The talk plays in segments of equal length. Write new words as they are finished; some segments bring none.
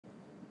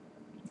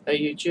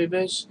Hello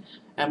YouTubers,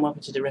 and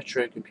welcome to the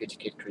Retro Computer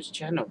Kid Chris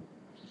channel.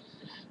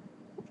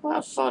 I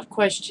have 5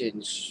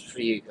 questions for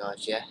you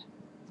guys, yeah?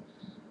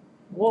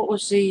 What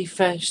was the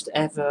first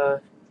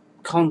ever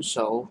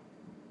console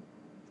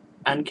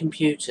and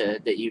computer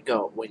that you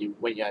got when you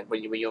were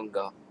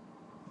younger?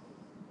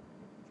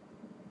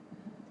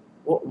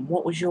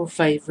 What was your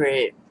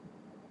favourite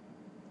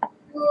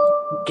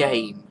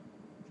game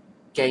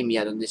you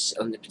had on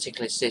the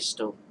particular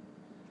system?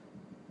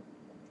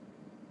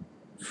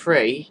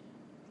 3.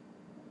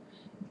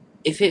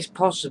 If it's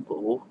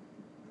possible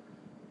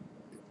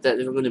that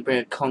they were going to bring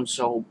a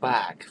console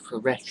back for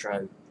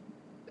retro,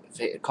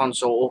 a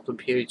console or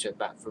computer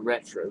back for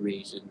retro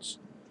reasons,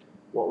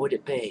 what would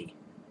it be?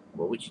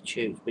 What would you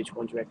choose? Which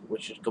one do you reckon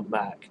should come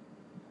back?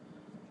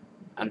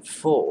 And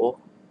 4,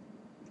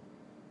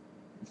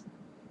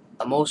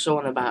 I'm also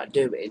on about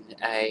doing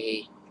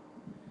a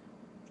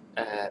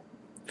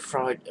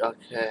Friday,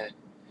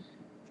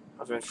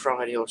 either a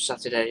Friday or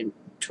Saturday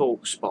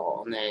talk spot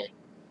on there.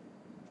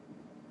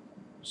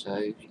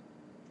 So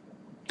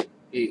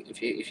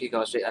if you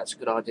guys think that's a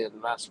good idea, the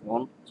last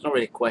one, it's not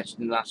really a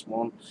question, the last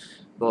one,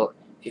 but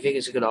if you think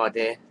it's a good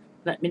idea,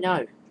 let me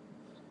know.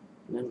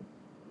 And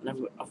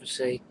then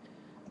obviously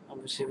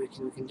we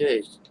can do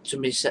it.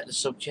 Somebody set the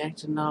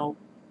subject and I'll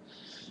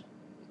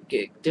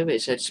do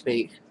it, so to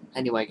speak.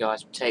 Anyway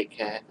guys, take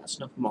care. That's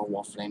enough more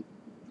waffling.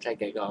 Take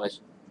care guys.